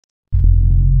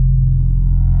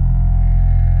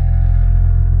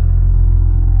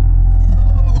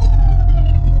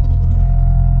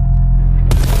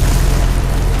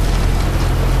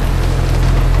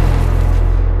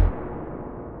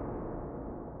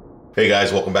Hey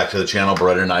guys, welcome back to the channel.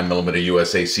 Beretta 9mm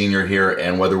USA Senior here,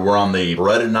 and whether we're on the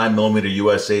Beretta 9mm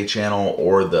USA channel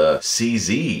or the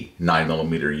CZ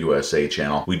 9mm USA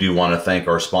channel, we do want to thank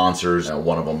our sponsors.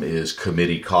 One of them is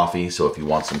Committee Coffee, so if you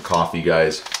want some coffee,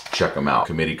 guys, check them out.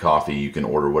 Committee Coffee, you can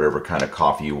order whatever kind of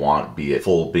coffee you want, be it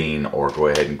full bean or go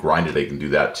ahead and grind it. They can do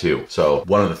that too. So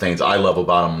one of the things I love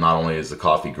about them, not only is the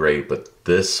coffee great, but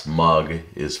this mug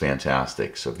is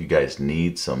fantastic. So if you guys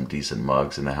need some decent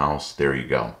mugs in the house, there you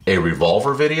go. A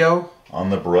revolver video on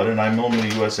the Beretta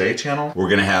 9mm USA channel. We're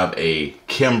gonna have a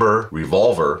Kimber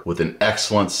revolver with an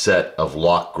excellent set of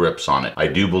LOK grips on it. I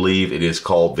do believe it is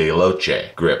called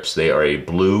LOK Grips. They are a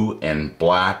blue and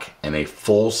black and a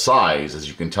full size, as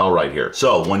you can tell right here.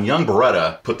 So when young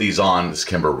Beretta put these on, this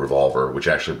Kimber revolver, which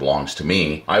actually belongs to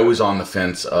me, I was on the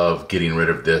fence of getting rid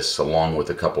of this along with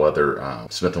a couple other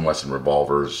Smith & Wesson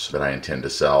revolvers that I intend to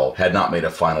sell. Had not made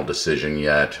a final decision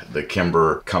yet. The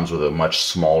Kimber comes with a much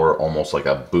smaller, almost like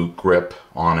a boot grip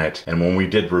on it. And when we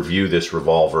did review this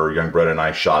revolver, young Beretta and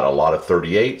I shot a lot of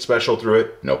 38 special through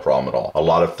it, no problem at all. A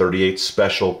lot of 38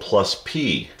 special plus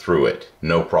P through it,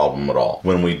 no problem at all.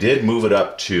 When we did move it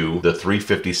up to the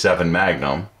 357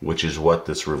 Magnum, which is what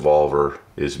this revolver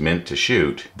is meant to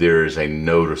shoot, there is a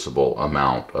noticeable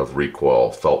amount of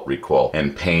recoil, felt recoil,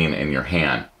 and pain in your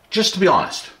hand. Just to be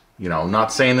honest, you know,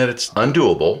 not saying that it's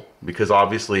undoable, because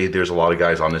obviously there's a lot of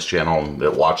guys on this channel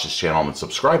that watch this channel and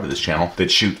subscribe to this channel that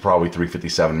shoot probably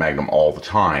 357 Magnum all the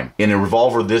time. In a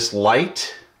revolver this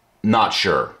light, not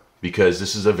sure, because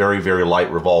this is a very, very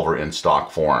light revolver in stock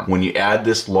form. When you add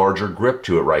this larger grip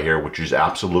to it right here, which is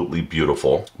absolutely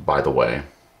beautiful, by the way,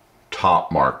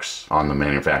 top marks on the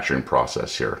manufacturing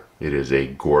process here. It is a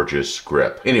gorgeous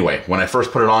grip. Anyway, when I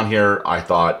first put it on here, I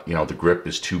thought, you know, the grip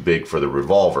is too big for the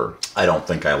revolver. I don't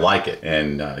think I like it.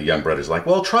 And young Bretta's like,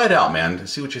 well, try it out, man.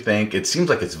 See what you think. It seems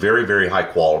like it's very, very high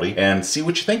quality, and see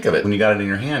what you think of it. When you got it in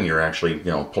your hand, you're actually, you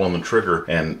know, pulling the trigger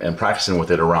and practicing with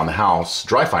it around the house,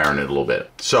 dry firing it a little bit.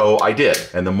 So I did.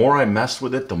 And the more I messed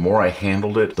with it, the more I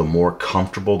handled it, the more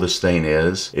comfortable this thing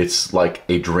is. It's like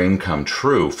a dream come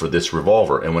true for this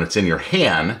revolver. And when it's in your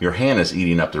hand is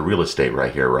eating up the real estate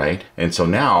right here, right? And so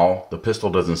now the pistol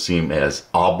doesn't seem as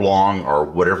oblong or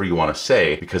whatever you want to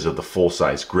say because of the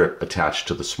full-size grip attached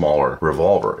to the smaller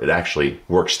revolver. It actually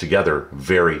works together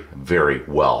very, very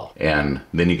well. And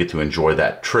then you get to enjoy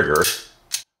that trigger,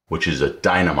 which is a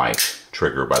dynamite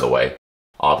trigger, by the way.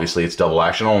 Obviously it's double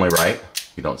action only, right?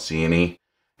 You don't see any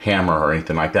hammer or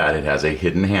anything like that. It has a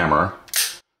hidden hammer.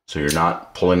 So you're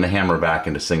not pulling the hammer back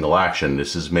into single action.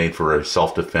 This is made for a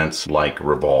self-defense like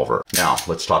revolver. Now,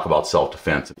 let's talk about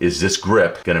self-defense. Is this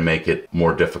grip gonna make it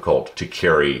more difficult to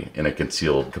carry in a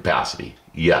concealed capacity?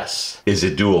 Yes. Is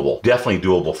it doable? Definitely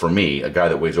doable for me, a guy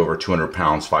that weighs over 200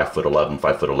 pounds, 5'11",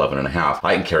 5'11 and a half.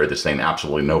 I can carry this thing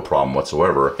absolutely no problem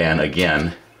whatsoever. And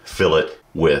again, fill it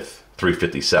with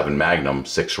 357 Magnum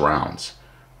 6 rounds.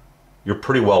 You're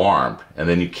pretty well armed. And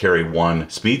then you carry one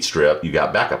speed strip, you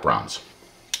got backup rounds.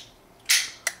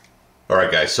 All right,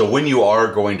 guys, so when you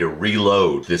are going to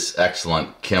reload this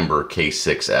excellent Kimber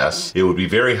K6S, it would be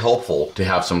very helpful to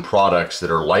have some products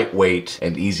that are lightweight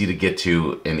and easy to get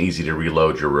to and easy to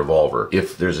reload your revolver.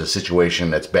 If there's a situation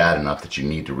that's bad enough that you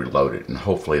need to reload it, and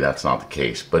hopefully that's not the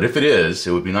case. But if it is,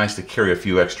 it would be nice to carry a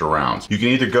few extra rounds. You can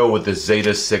either go with the Zeta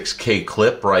 6K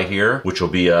clip right here, which will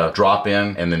be a drop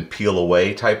in and then peel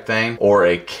away type thing, or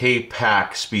a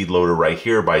K-Pack speed loader right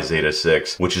here by Zeta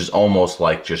 6, which is almost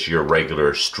like just your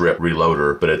regular strip reloader,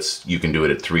 but you can do it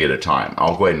at 3 at a time.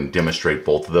 I'll go ahead and demonstrate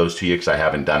both of those to you because I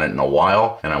haven't done it in a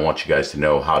while, and I want you guys to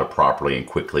know how to properly and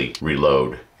quickly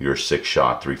reload your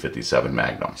 6-shot 357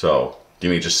 Magnum. So give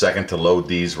me just a second to load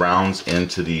these rounds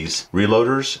into these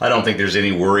reloaders. I don't think there's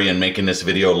any worry in making this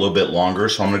video a little bit longer,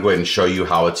 so I'm gonna go ahead and show you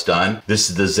how it's done. This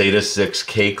is the Zeta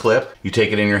 6K clip. You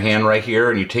take it in your hand right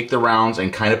here and you take the rounds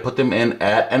and kind of put them in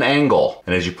at an angle.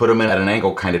 And as you put them in at an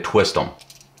angle, kind of twist them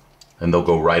and they'll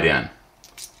go right in.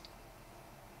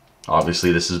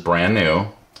 Obviously this is brand new,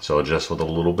 so just with a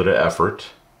little bit of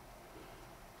effort,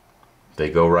 they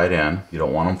go right in. You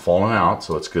don't want them falling out,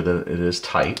 so it's good that it is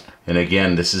tight. And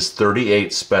again, this is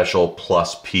 38 special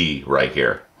plus P right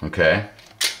here, okay?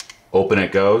 Open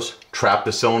it goes, trap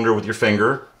the cylinder with your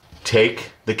finger,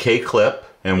 take the K-clip,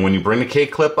 and when you bring the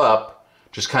K-clip up,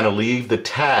 just kind of leave the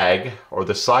tag or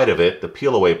the side of it, the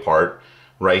peel away part,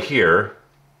 right here,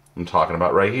 I'm talking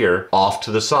about right here, off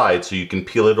to the side so you can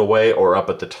peel it away, or up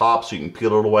at the top so you can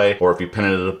peel it away, or if you pin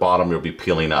it at the bottom, you'll be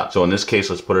peeling up. So in this case,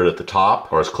 let's put it at the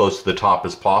top, or as close to the top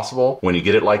as possible. When you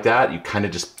get it like that, you kind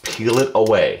of just peel it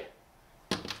away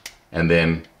and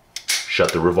then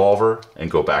shut the revolver,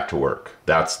 and go back to work.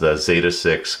 That's the Zeta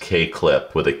 6 K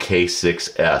clip with a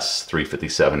K6S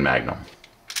 357 Magnum.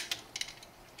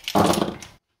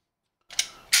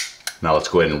 Now let's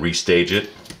go ahead and restage it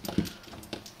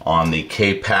on the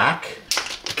K-Pack.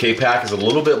 The K-Pack is a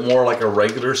little bit more like a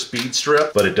regular speed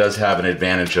strip, but it does have an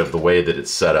advantage of the way that it's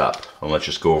set up. And let's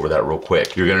just go over that real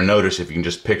quick. You're gonna notice, if you can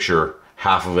just picture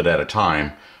half of it at a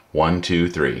time, 1, 2,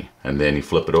 3, and then you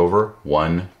flip it over,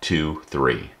 1, 2,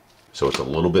 3. So it's a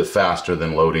little bit faster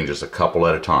than loading just a couple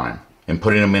at a time. And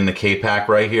putting them in the K-Pack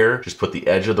right here, just put the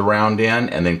edge of the round in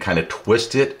and then kind of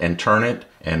twist it and turn it,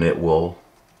 and it will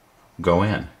go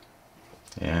in.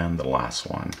 And the last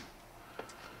one.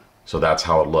 So that's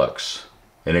how it looks.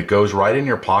 And it goes right in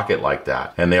your pocket like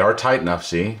that. And they are tight enough,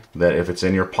 see, that if it's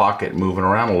in your pocket moving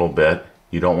around a little bit,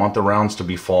 you don't want the rounds to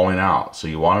be falling out. So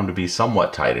you want them to be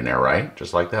somewhat tight in there, right?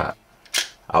 Just like that.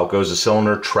 Out goes the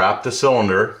cylinder, trap the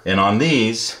cylinder. And on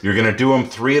these, you're gonna do them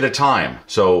 3 at a time.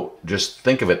 So just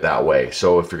think of it that way.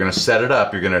 So if you're gonna set it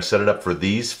up, you're gonna set it up for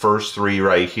these first 3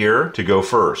 right here to go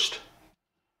first.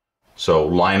 So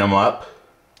line them up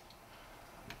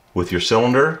with your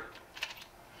cylinder,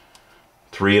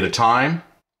 3 at a time,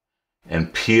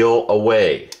 and peel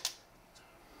away.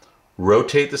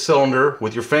 Rotate the cylinder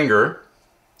with your finger,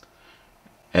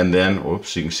 and then,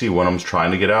 oops, you can see one of them's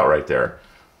trying to get out right there.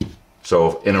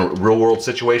 So in a real world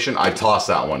situation, I toss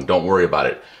that one, don't worry about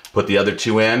it. Put the other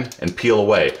 2 in and peel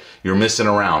away. You're missing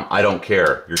around, I don't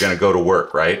care. You're gonna go to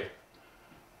work, right?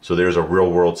 So there's a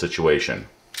real world situation.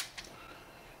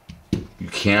 You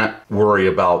can't worry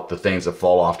about the things that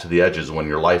fall off to the edges when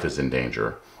your life is in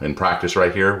danger. In practice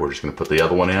right here, we're just gonna put the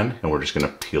other one in and we're just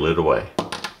gonna peel it away.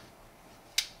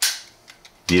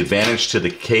 The advantage to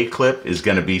the K-clip is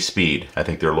gonna be speed. I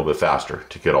think they're a little bit faster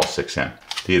to get all 6 in.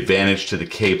 The advantage to the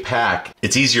K-Pack,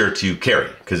 it's easier to carry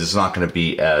because it's not gonna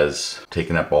be as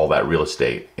taking up all that real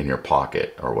estate in your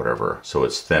pocket or whatever. So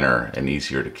it's thinner and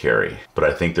easier to carry. But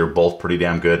I think they're both pretty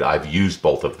damn good. I've used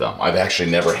both of them. I've actually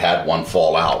never had one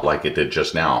fall out like it did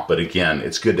just now. But again,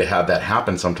 it's good to have that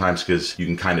happen sometimes because you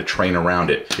can kind of train around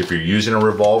it. If you're using a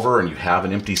revolver and you have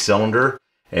an empty cylinder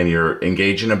and you're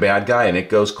engaging a bad guy and it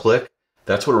goes click,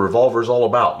 that's what a revolver is all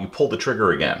about. You pull the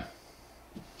trigger again.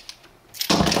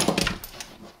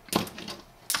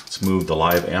 Let's move the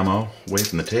live ammo away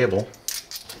from the table.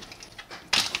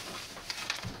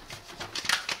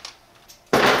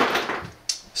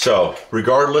 So,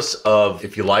 regardless of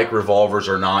if you like revolvers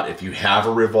or not, if you have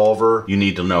a revolver, you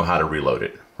need to know how to reload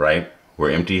it, right?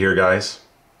 We're empty here, guys.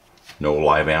 No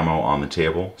live ammo on the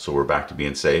table, so we're back to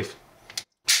being safe.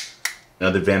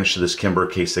 Another advantage to this Kimber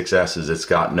K6S is it's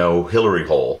got no Hillary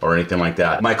hole or anything like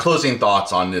that. My closing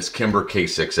thoughts on this Kimber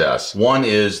K6S. One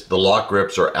is the LOK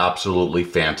grips are absolutely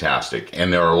fantastic.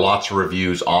 And there are lots of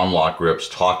reviews on LOK grips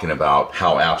talking about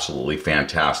how absolutely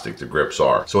fantastic the grips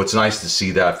are. So it's nice to see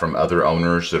that from other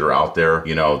owners that are out there.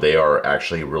 You know, they are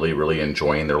actually really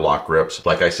enjoying their LOK grips.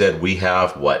 Like I said, we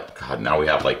have now we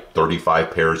have like 35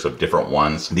 pairs of different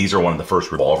ones. These are one of the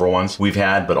first revolver ones we've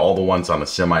had, but all the ones on the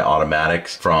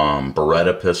semi-automatics from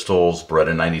Beretta pistols,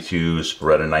 Beretta 92s,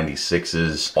 Beretta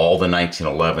 96s, all the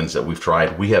 1911s that we've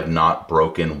tried, we have not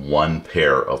broken one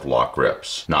pair of LOK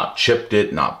grips. Not chipped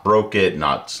it, not broke it,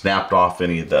 not snapped off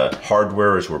any of the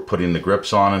hardware as we're putting the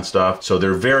grips on and stuff. So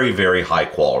they're very high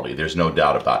quality. There's no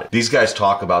doubt about it. These guys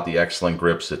talk about the excellent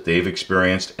grips that they've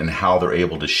experienced and how they're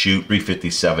able to shoot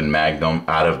 357 Magnum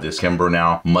out of this Kimber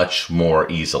now much more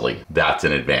easily. That's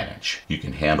an advantage. You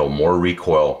can handle more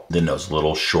recoil than those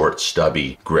little short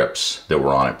stubby grips that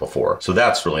were on it before. So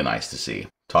that's really nice to see.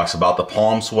 Talks about the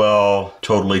palm swell,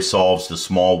 totally solves the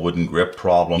small wooden grip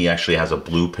problem. He actually has a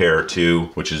blue pair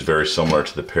too, which is very similar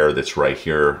to the pair that's right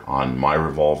here on my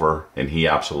revolver, and he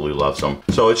absolutely loves them.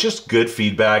 So it's just good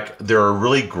feedback. They're a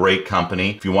really great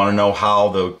company. If you want to know how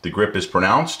the grip is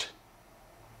pronounced,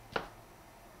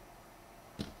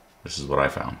 this is what I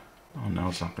found. Oh no,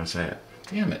 it's not gonna say it.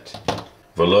 Damn it.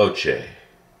 Veloce.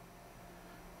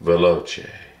 Veloce.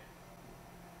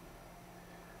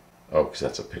 Oh, because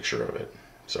that's a picture of it.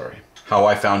 Sorry. How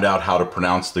I found out how to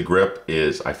pronounce the grip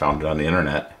is I found it on the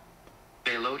internet.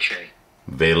 Veloce.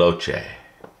 Veloce.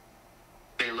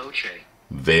 Veloce.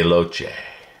 Veloce.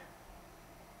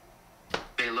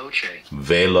 Veloce.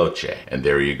 Veloce. And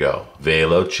there you go.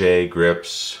 Veloce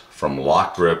grips from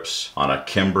LOK Grips on a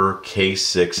Kimber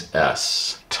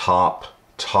K6S. Top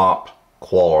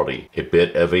quality. A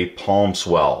bit of a palm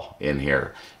swell in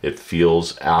here. It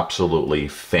feels absolutely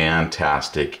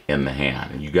fantastic in the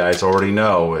hand. And you guys already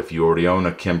know, if you already own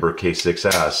a Kimber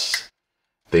K6S,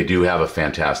 they do have a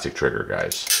fantastic trigger,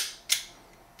 guys.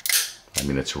 I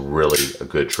mean, it's really a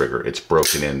good trigger. It's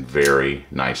broken in very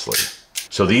nicely.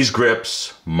 So these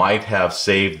grips might have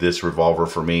saved this revolver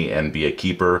for me and be a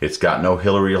keeper. It's got no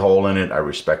Hillary hole in it. I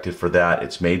respect it for that.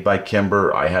 It's made by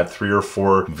Kimber. I had 3 or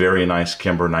 4 very nice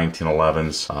Kimber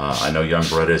 1911s. I know young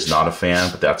Beretta is not a fan,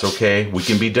 but that's okay. We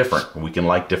can be different. We can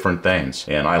like different things.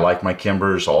 And I like my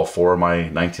Kimbers, all 4 of my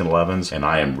 1911s, and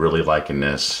I am really liking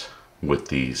this with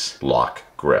these LOK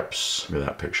grips. Look at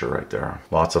that picture right there.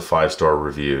 Lots of 5-star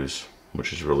reviews,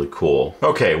 which is really cool.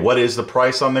 Okay, what is the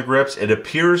price on the grips? It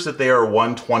appears that they are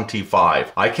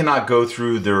 $125. I cannot go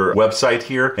through their website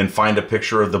here and find a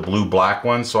picture of the blue-black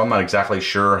one, so I'm not exactly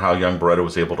sure how young Beretta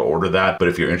was able to order that, but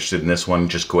if you're interested in this one,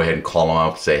 just go ahead and call them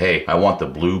up and say, hey, I want the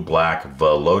blue-black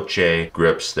Veloce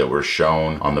grips that were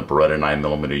shown on the Beretta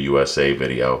 9mm USA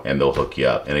video, and they'll hook you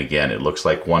up. And again, it looks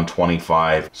like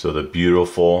 $125, so the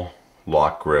beautiful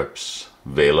LOK grips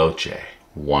Veloce.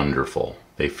 Wonderful.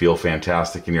 They feel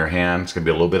fantastic in your hand. It's going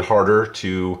to be a little bit harder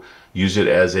to use it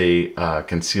as a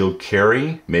concealed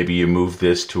carry. Maybe you move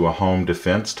this to a home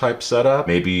defense type setup.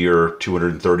 Maybe you're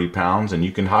 230 pounds and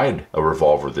you can hide a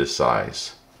revolver this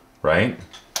size, right?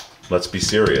 Let's be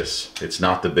serious. It's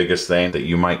not the biggest thing that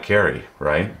you might carry,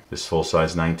 right? This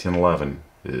full-size 1911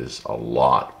 is a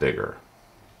lot bigger.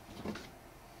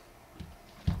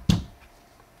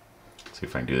 Let's see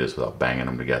if I can do this without banging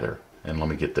them together. And let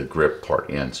me get the grip part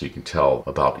in so you can tell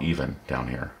about even down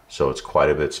here. So it's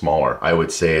quite a bit smaller. I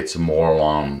would say it's more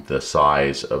along the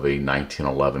size of a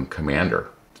 1911 Commander,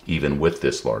 even with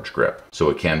this large grip. So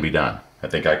it can be done. I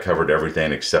think I covered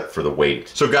everything except for the weight.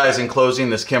 So guys, in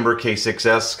closing, this Kimber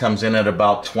K6S comes in at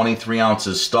about 23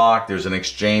 ounces stock. There's an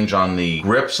exchange on the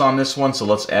grips on this one, so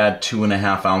let's add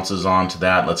 2.5 ounces onto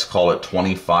that. Let's call it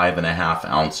 25.5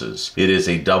 ounces. It is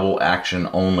a double action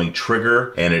only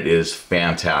trigger, and it is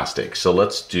fantastic. So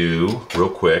let's do real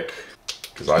quick,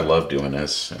 because I love doing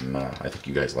this, and I think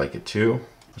you guys like it too.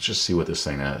 Let's just see what this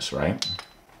thing is, right?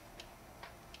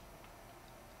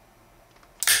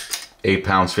 8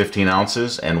 pounds, 15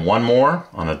 ounces, and one more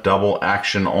on a double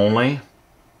action only.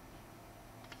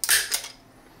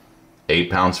 8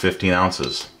 pounds, 15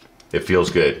 ounces. It feels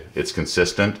good. It's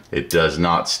consistent. It does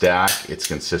not stack. It's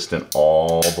consistent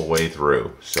all the way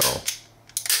through. So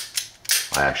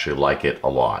I actually like it a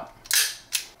lot.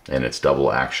 And it's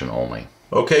double action only.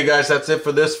 Okay guys, that's it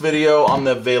for this video on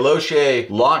the Veloce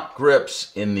LOK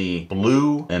grips in the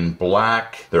blue and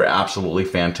black. They're absolutely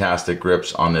fantastic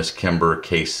grips on this Kimber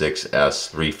K6S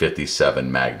 357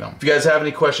 Magnum. If you guys have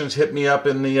any questions, hit me up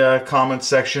in the comments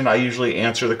section. I usually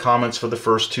answer the comments for the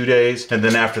first 2 days, and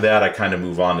then after that I kind of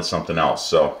move on to something else.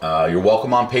 So you're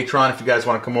welcome on Patreon if you guys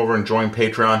want to come over and join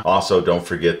Patreon. Also, don't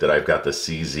forget that I've got the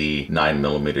CZ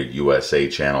 9mm USA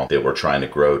channel that we're trying to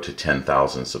grow to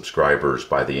 10,000 subscribers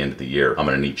by the end of the year. I'm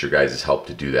going to need your guys' help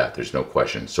to do that. There's no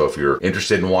question. So if you're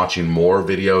interested in watching more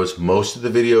videos, most of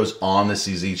the videos on the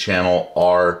CZ channel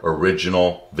are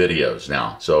original videos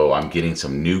now. So I'm getting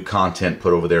some new content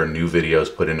put over there, new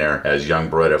videos put in there as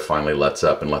young Beretta finally lets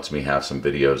up and lets me have some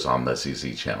videos on the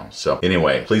CZ channel. So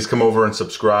anyway, please come over and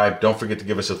subscribe. Don't forget to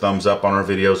give us a thumbs up on our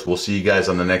videos. We'll see you guys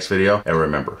on the next video. And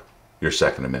remember, your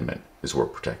Second Amendment is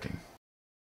worth protecting.